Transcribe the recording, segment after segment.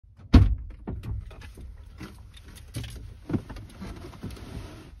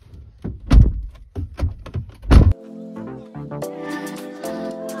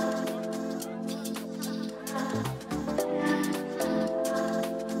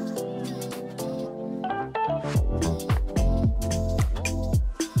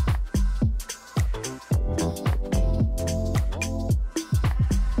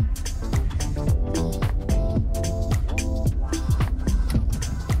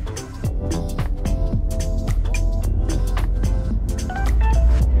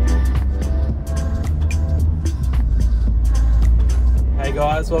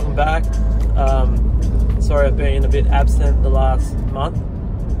guys, welcome back. Sorry I've been a bit absent the last month.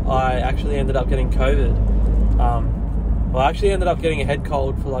 I actually ended up getting COVID. Well, I actually ended up getting a head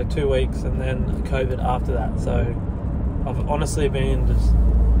cold for like 2 weeks and then COVID after that. So I've honestly been just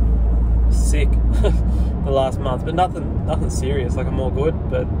sick the last month, but nothing serious. Like, I'm all good,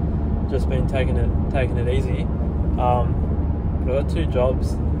 but just been taking it easy. But I've got 2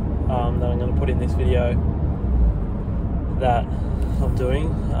 jobs that I'm going to put in this video that I'm doing.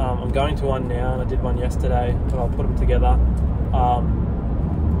 I'm going to one now, and I did one yesterday, but I'll put them together.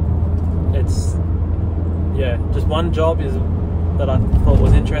 It's just one job is that I thought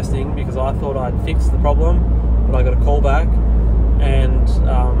was interesting because I thought I'd fixed the problem, but I got a call back, and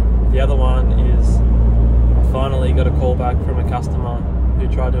the other one is I finally got a call back from a customer who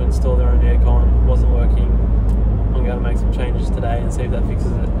tried to install their own aircon, wasn't working. I'm going to make some changes today and see if that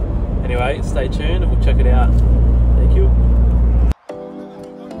fixes it. Anyway, stay tuned and we'll check it out. Thank you.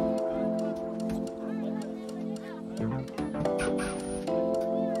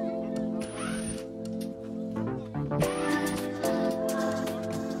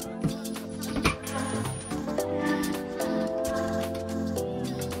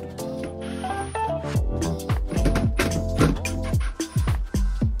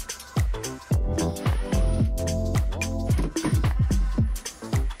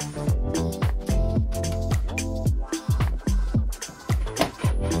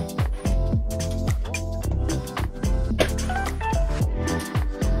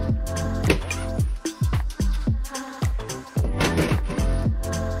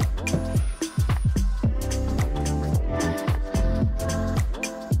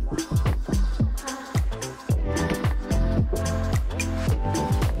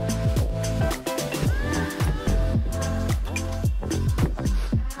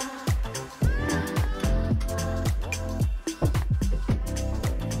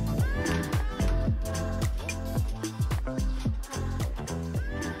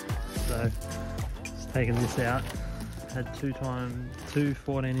 Taking this out, had two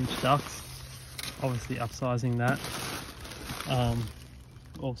 14-inch ducts, obviously upsizing that.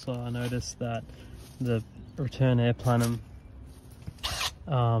 Also I noticed that the return air plenum, it's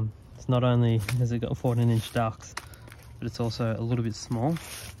not only has it got 14-inch ducts, but it's also a little bit small,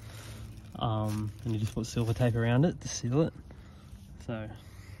 and you just put silver tape around it to seal it. So,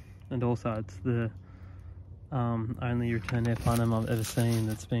 and also it's the only return air plenum I've ever seen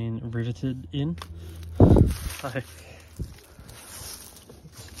that's been riveted in. So I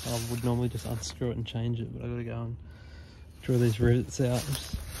would normally just unscrew it and change it, but I've got to go and draw these rivets out, which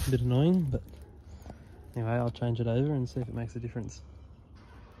is a bit annoying, but anyway, I'll change it over and see if it makes a difference.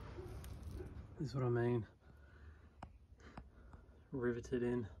 This is what I mean. Riveted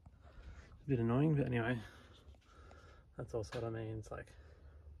in. A bit annoying, but anyway, that's also what I mean. It's like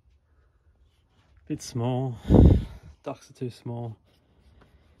a bit small. Ducts are too small.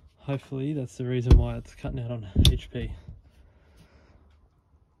 Hopefully that's the reason why it's cutting out on HP.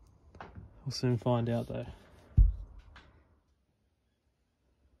 We'll soon find out though.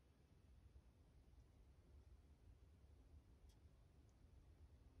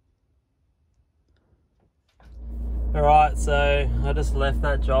 Alright, so I just left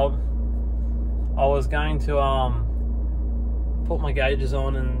that job. I was going to put my gauges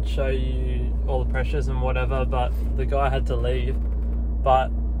on and show you all the pressures and whatever, but the guy had to leave.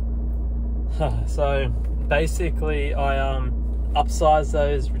 But so basically I upsized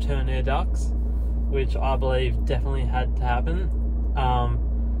those return air ducts, which I believe definitely had to happen,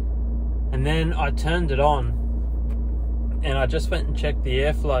 and then I turned it on and I just went and checked the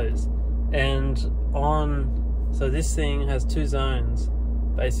airflows, and so this thing has 2 zones,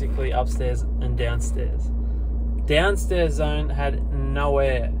 basically upstairs and downstairs. Downstairs zone had no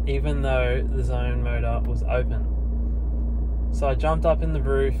air, even though the zone motor was open. So I jumped up in the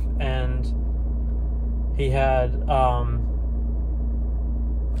roof, and he had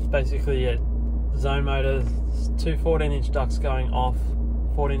basically a zone motor, 2 14-inch ducts going off,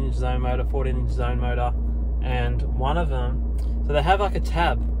 14-inch zone motor, 14-inch zone motor, and one of them, so they have like a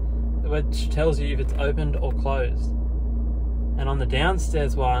tab which tells you if it's opened or closed. And on the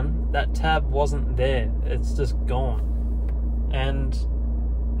downstairs one, that tab wasn't there, it's just gone. And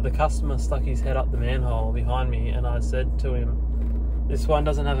the customer stuck his head up the manhole behind me, and I said to him, this one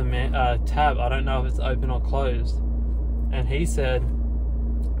doesn't have a tab, I don't know if it's open or closed. And he said,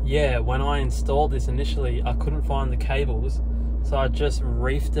 yeah, when I installed this initially, I couldn't find the cables, so I just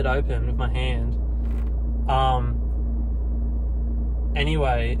reefed it open with my hand.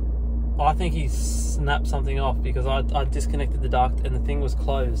 Anyway, I think he snapped something off, because I disconnected the duct and the thing was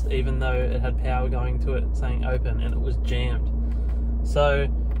closed, even though it had power going to it saying open, and it was jammed. So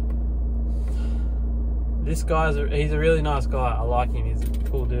this guy's he's a really nice guy. I like him. He's a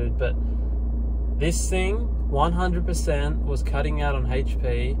cool dude. But this thing 100% was cutting out on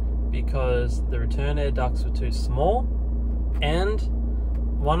HP because the return air ducts were too small, and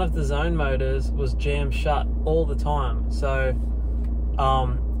one of the zone motors was jammed shut all the time. So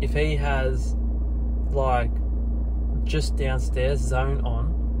if he has like just downstairs zone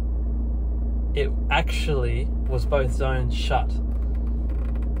on, it actually was both zones shut.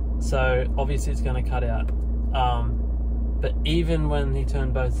 So obviously it's going to cut out. But even when he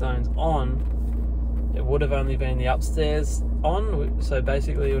turned both zones on, it would have only been the upstairs on. So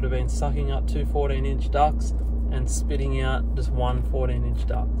basically it would have been sucking up 2 14-inch ducts and spitting out just one 14-inch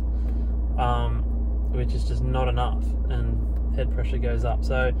duct, which is just not enough, and head pressure goes up.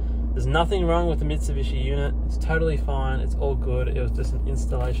 So there's nothing wrong with the Mitsubishi unit. It's totally fine. It's all good. It was just an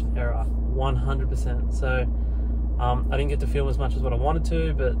installation error, 100%. So I didn't get to film as much as what I wanted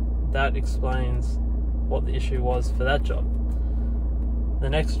to, but that explains what the issue was for that job. The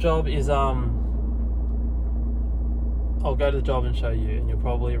next job is I'll go to the job and show you, and you'll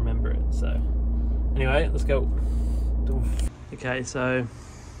probably remember it. So anyway, let's go. Okay, so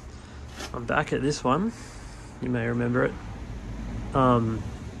I'm back at this one. You may remember it.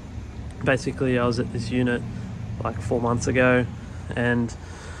 Basically I was at this unit like 4 months ago, and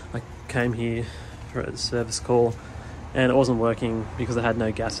I came here for a service call, and it wasn't working because I had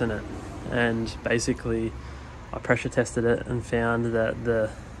no gas in it. And basically I pressure tested it and found that the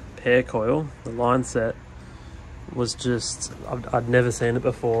pair coil, the line set, was just, I'd never seen it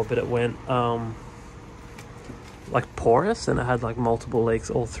before, but it went like porous, and it had like multiple leaks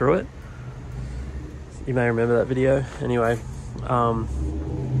all through it. You may remember that video. Anyway,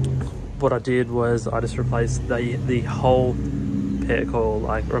 what I did was I just replaced the whole pair coil,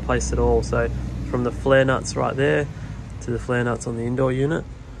 like replaced it all. So from the flare nuts right there to the flare nuts on the indoor unit,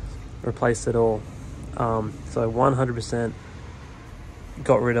 replaced it all. So 100%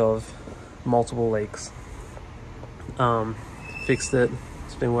 got rid of multiple leaks. Fixed it.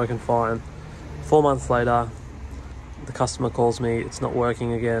 It's been working fine. 4 months later, the customer calls me, it's not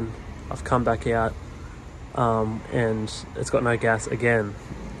working again. I've come back out, and it's got no gas again.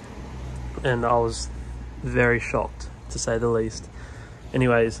 And I was very shocked, to say the least.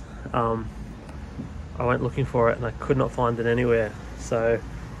 Anyways, I went looking for it and I could not find it anywhere. So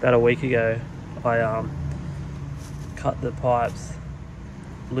about a week ago, I cut the pipes,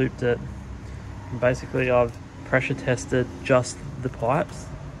 looped it, and basically I've pressure tested just the pipes,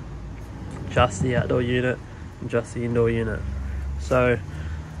 just the outdoor unit, and just the indoor unit. So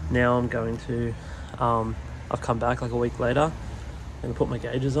now I'm going to, I've come back like a week later and put my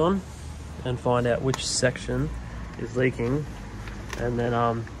gauges on and find out which section is leaking, and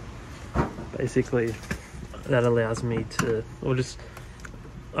then basically that allows me to, or just,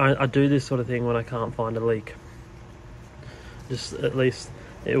 I do this sort of thing when I can't find a leak. Just at least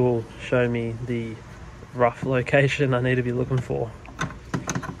it will show me the rough location I need to be looking for.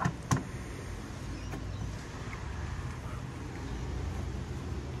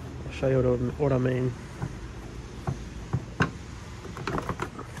 I'll show you what I mean.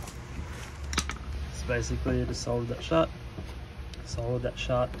 So basically I just soldered that shut,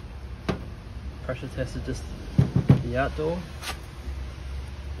 pressure tested just the outdoor,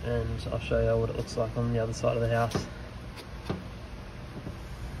 and I'll show you what it looks like on the other side of the house.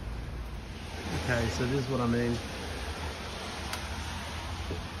 Okay, so this is what I mean.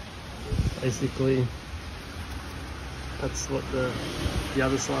 Basically, that's what the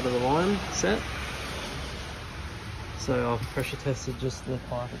other side of the line set. So I've pressure tested just the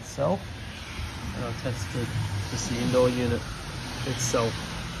pipe itself, and I've tested just the indoor unit itself.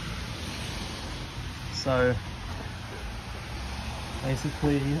 So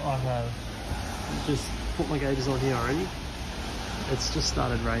basically I have just put my gauges on here already. It's just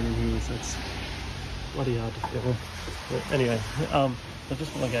started raining here, so it's bloody hard to film. But anyway, I've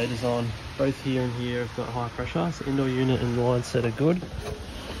just put my gauges on. Both here and here have got high pressure, so indoor unit and line set are good.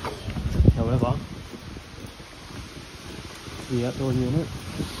 However, the outdoor unit,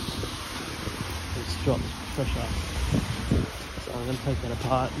 it's dropped pressure. So I'm going to take that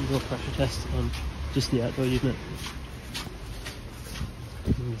apart and do a pressure test on just the outdoor unit.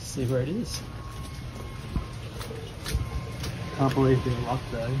 And see where it is. Can't believe their luck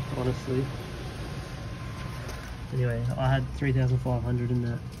though, honestly. Anyway, I had 3,500 in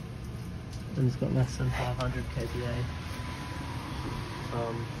that, and it's got less than 500 kPa.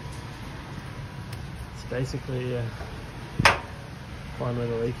 It's basically find where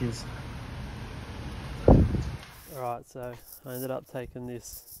the leak is. Alright, so I ended up taking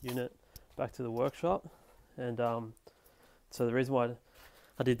this unit back to the workshop, and So the reason why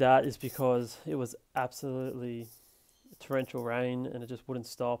I did that is because it was absolutely torrential rain and it just wouldn't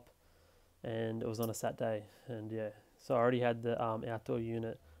stop, and it was on a Saturday, and yeah, so I already had the outdoor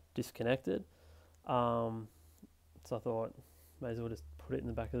unit disconnected, so I thought may as well just put it in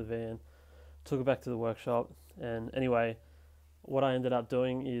the back of the van, took it back to the workshop, and anyway, what I ended up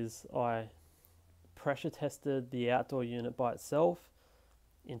doing is I pressure tested the outdoor unit by itself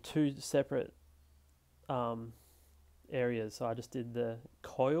in two separate areas. So I just did the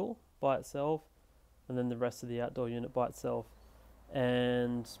coil by itself and then the rest of the outdoor unit by itself,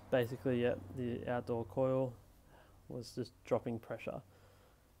 and basically the outdoor coil was just dropping pressure.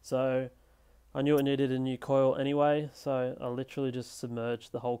 So I knew it needed a new coil anyway, so I literally just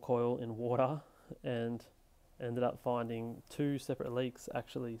submerged the whole coil in water and ended up finding two separate leaks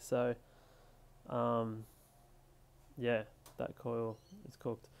actually. So yeah, that coil is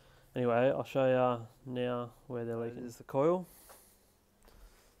cooked. Anyway, I'll show you now where they're leaking. This is the coil.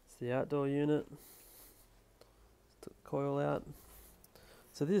 It's the outdoor unit. Took the coil out.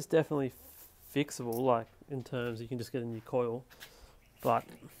 So this is definitely fixable, like in terms you can just get a new coil, but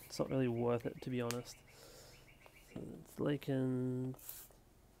it's not really worth it, to be honest. So it's leaking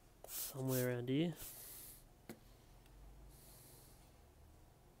somewhere around here.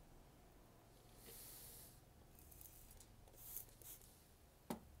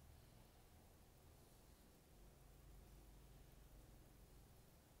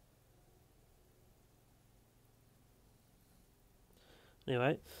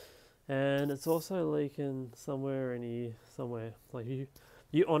 Anyway, and it's also leaking somewhere in here, somewhere. Like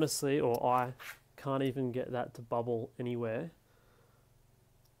you honestly, or I can't even get that to bubble anywhere.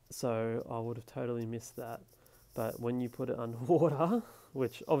 So I would have totally missed that. But when you put it underwater,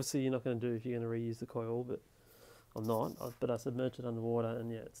 which obviously you're not going to do if you're going to reuse the coil, but I'm not. But I submerged it underwater, and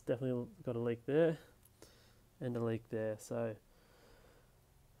yeah, it's definitely got a leak there and a leak there. So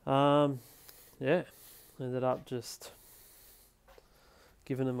yeah, ended up just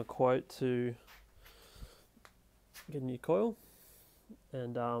giving them a quote to get a new coil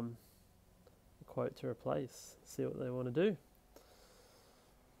and a quote to replace, see what they want to do.